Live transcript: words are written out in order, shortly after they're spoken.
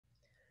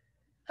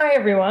Hi,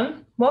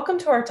 everyone. Welcome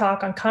to our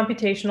talk on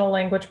computational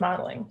language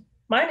modeling.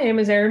 My name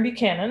is Erin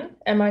Buchanan,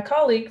 and my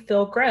colleague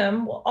Phil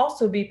Graham will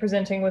also be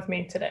presenting with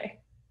me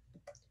today.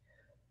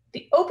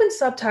 The Open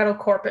Subtitle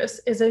Corpus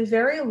is a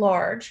very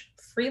large,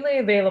 freely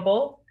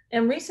available,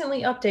 and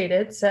recently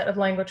updated set of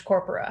language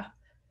corpora.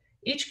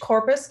 Each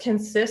corpus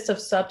consists of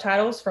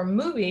subtitles from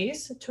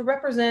movies to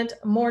represent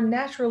a more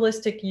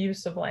naturalistic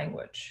use of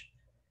language.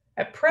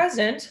 At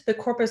present, the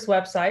corpus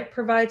website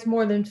provides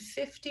more than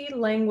 50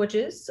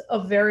 languages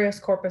of various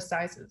corpus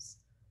sizes.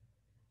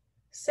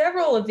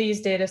 Several of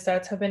these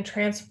datasets have been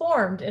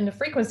transformed into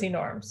frequency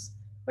norms,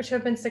 which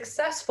have been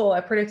successful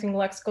at predicting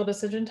lexical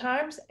decision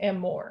times and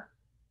more.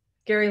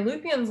 Gary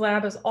Lupian's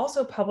lab has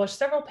also published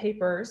several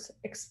papers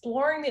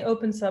exploring the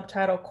open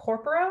subtitle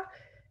corpora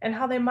and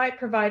how they might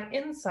provide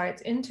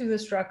insights into the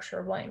structure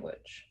of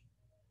language.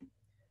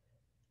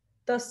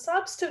 The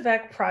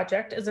Subs2Vec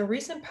project is a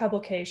recent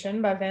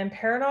publication by Van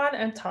Peerdonk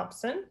and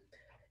Thompson.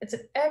 It's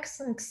an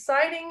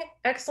exciting,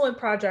 excellent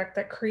project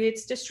that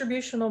creates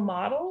distributional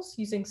models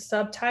using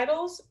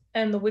subtitles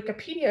and the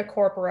Wikipedia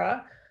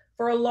corpora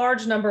for a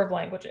large number of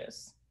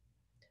languages.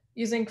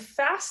 Using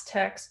fast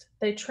text,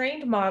 they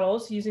trained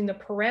models using the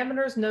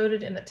parameters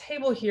noted in the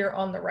table here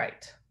on the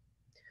right.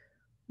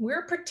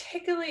 We're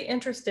particularly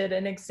interested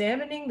in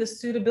examining the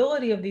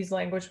suitability of these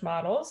language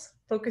models,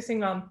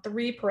 focusing on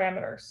 3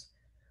 parameters: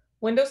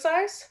 window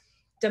size,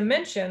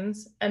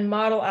 dimensions, and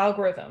model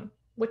algorithm,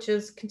 which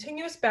is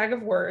continuous bag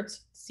of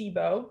words,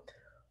 SIBO,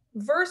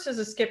 versus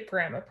a SCIP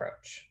gram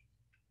approach.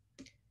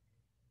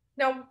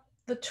 Now,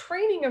 the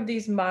training of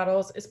these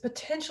models is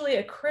potentially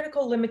a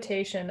critical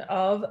limitation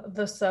of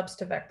the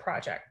Subs2Vec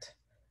project.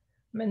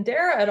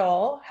 Mandera et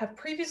al. Have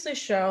previously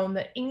shown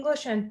that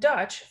English and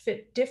Dutch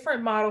fit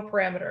different model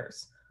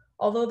parameters,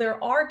 although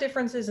there are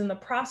differences in the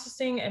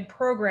processing and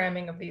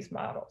programming of these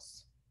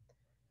models.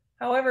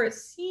 However, it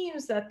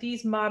seems that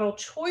these model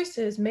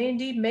choices may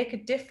indeed make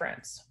a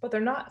difference, but they're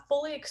not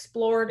fully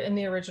explored in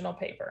the original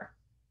paper.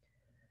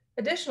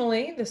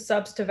 Additionally, the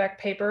Subs2Vec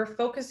paper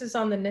focuses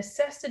on the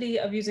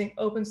necessity of using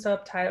open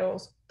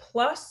subtitles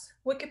plus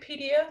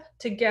Wikipedia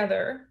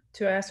together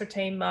to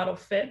ascertain model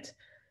fit,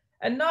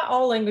 and not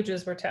all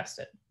languages were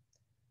tested.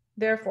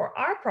 Therefore,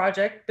 our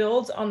project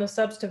builds on the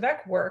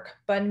Subs2Vec work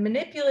by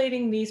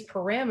manipulating these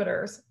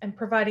parameters and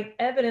providing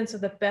evidence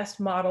of the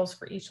best models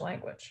for each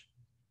language.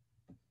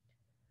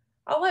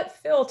 I'll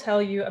let Phil tell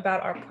you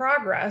about our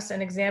progress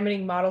in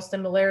examining model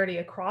similarity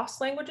across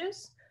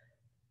languages.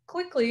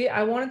 Quickly,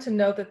 I wanted to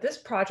note that this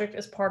project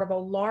is part of a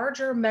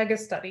larger mega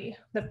study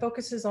that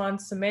focuses on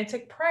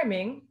semantic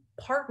priming,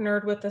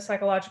 partnered with the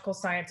Psychological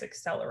Science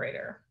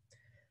Accelerator.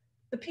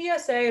 The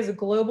PSA is a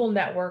global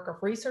network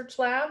of research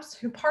labs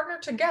who partner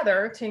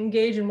together to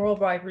engage in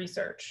worldwide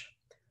research.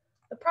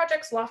 The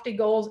project's lofty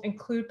goals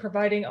include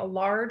providing a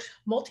large,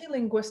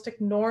 multilinguistic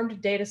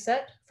normed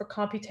dataset for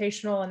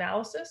computational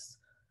analysis,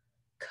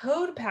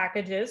 code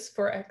packages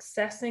for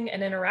accessing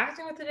and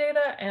interacting with the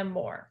data, and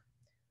more.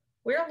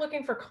 We are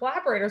looking for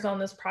collaborators on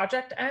this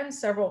project and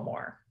several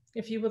more.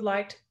 If you would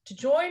like to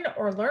join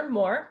or learn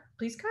more,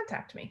 please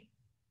contact me.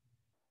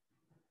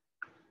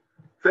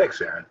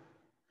 Thanks, Erin.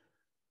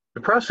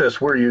 The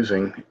process we're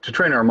using to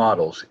train our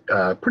models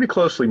pretty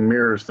closely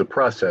mirrors the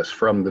process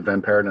from the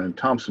Van Peerdonk and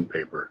Thompson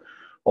paper,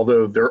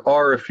 although there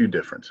are a few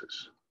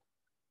differences.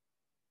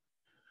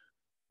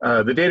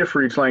 The data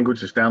for each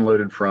language is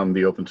downloaded from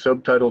the Open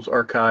Subtitles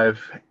archive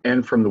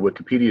and from the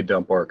Wikipedia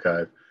dump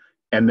archive,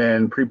 and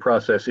then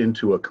pre-processed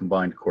into a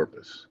combined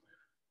corpus.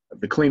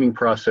 The cleaning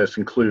process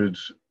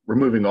includes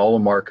removing all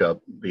the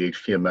markup, the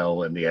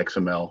HTML and the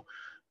XML,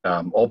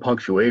 all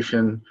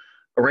punctuation,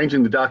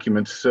 arranging the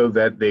documents so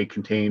that they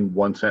contain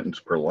 1 sentence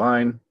per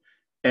line,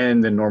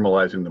 and then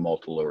normalizing them all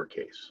to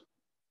lowercase.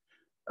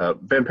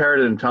 Van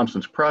Peerdonk and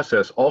Thompson's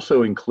process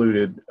also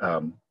included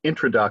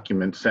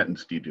intra-document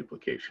sentence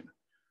deduplication.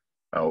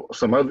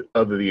 Some of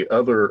the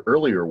other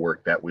earlier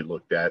work that we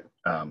looked at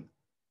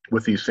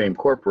with these same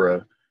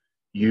corpora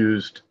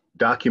used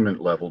document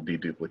level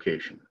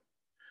deduplication.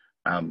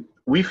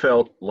 We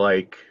felt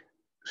like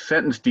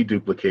sentence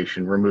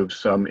deduplication removes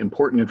some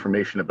important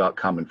information about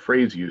common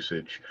phrase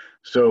usage,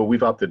 so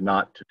we've opted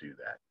not to do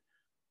that.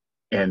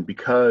 And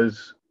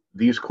because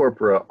these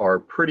corpora are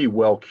pretty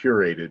well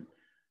curated,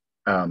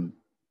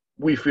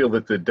 we feel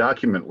that the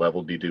document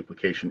level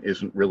deduplication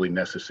isn't really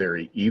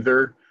necessary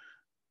either.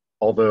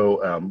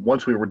 Although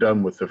once we were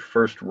done with the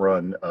first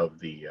run of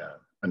the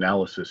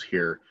analysis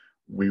here,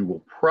 we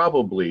will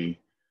probably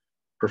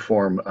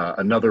perform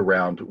another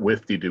round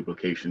with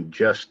deduplication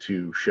just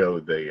to show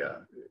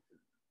that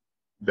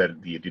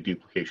the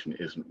deduplication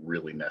isn't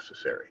really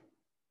necessary.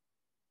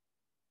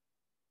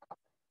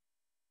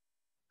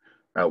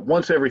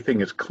 Once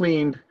everything is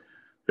cleaned,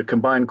 the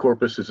combined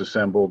corpus is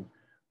assembled,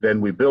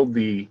 then we build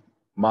the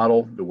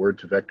model, the word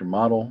to vector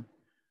model.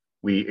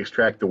 We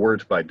extract the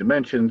words by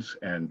dimensions,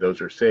 and those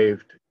are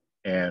saved,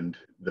 and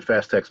the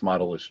fast text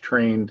model is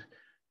trained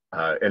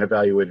and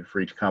evaluated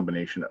for each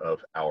combination of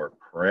our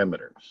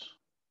parameters.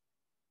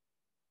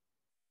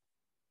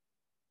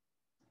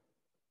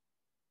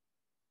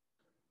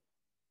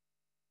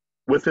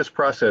 with this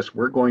process,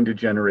 we're going to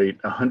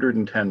generate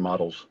 110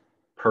 models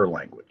per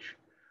language.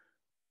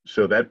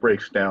 So that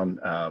breaks down,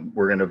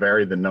 we're going to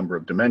vary the number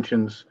of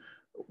dimensions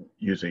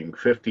using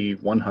 50,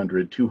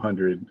 100,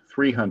 200,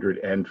 300,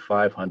 and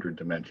 500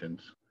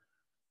 dimensions.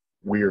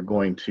 We are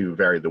going to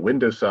vary the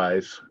window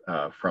size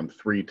from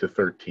 3 to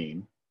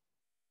 13.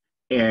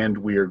 And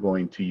we are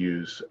going to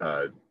use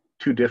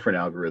two different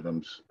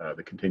algorithms,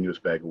 the continuous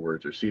bag of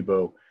words, or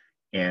SIBO,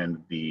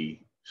 and the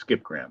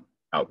SCIP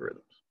algorithms.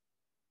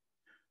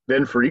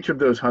 Then for each of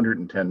those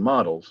 110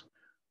 models,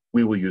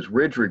 we will use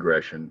ridge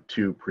regression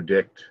to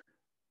predict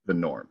the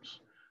norms.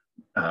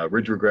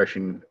 Ridge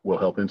regression will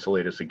help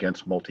insulate us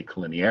against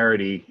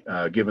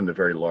multicollinearity, given the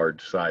very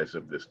large size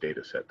of this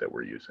data set that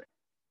we're using.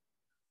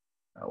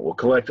 We'll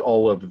collect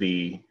all of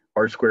the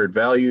R-squared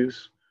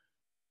values.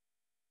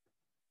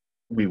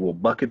 We will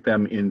bucket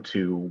them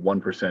into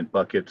 1%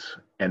 buckets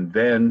and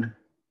then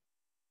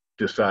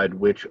decide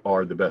which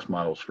are the best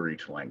models for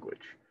each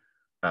language.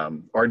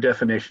 Our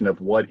definition of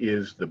what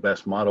is the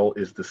best model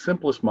is the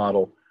simplest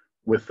model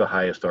with the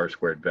highest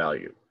R-squared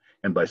value.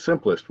 And by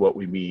simplest, what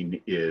we mean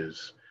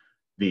is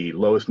the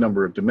lowest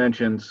number of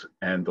dimensions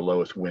and the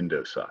lowest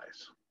window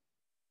size.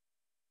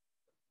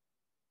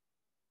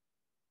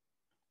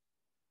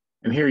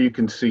 And here you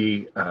can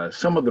see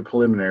some of the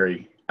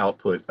preliminary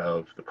output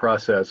of the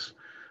process.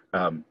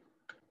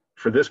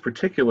 For this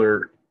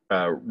particular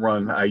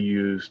run, I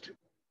used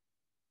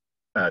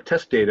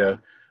test data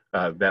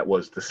that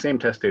was the same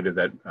test data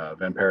that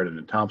Van Paerden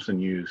and Thompson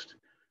used.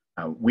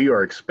 We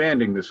are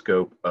expanding the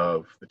scope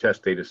of the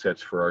test data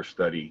sets for our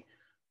study,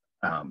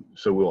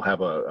 so we'll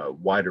have a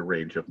wider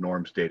range of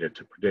norms data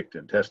to predict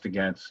and test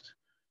against.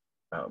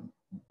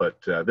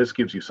 But this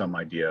gives you some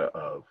idea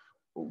of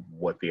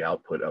what the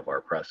output of our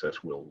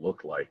process will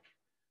look like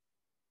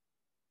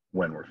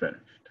when we're finished.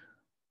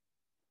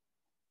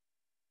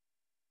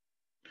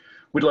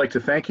 We'd like to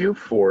thank you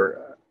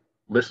for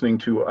listening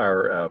to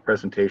our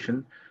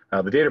presentation.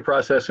 The data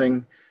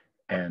processing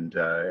and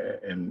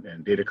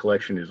data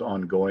collection is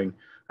ongoing.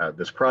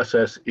 This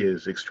process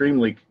is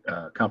extremely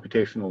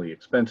computationally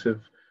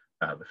expensive.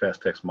 The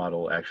fast text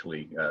model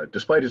actually,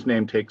 despite its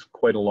name, takes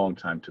quite a long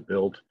time to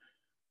build.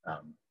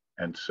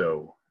 And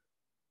so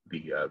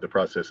the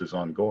process is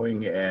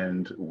ongoing,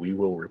 and we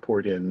will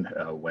report in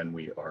when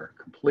we are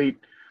complete,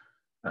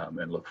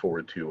 and look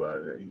forward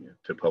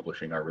to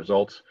publishing our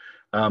results.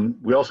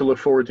 We also look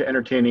forward to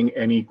entertaining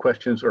any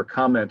questions or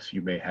comments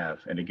you may have.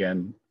 And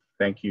again,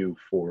 thank you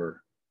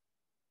for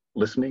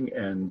listening,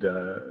 and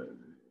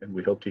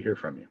we hope to hear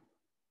from you.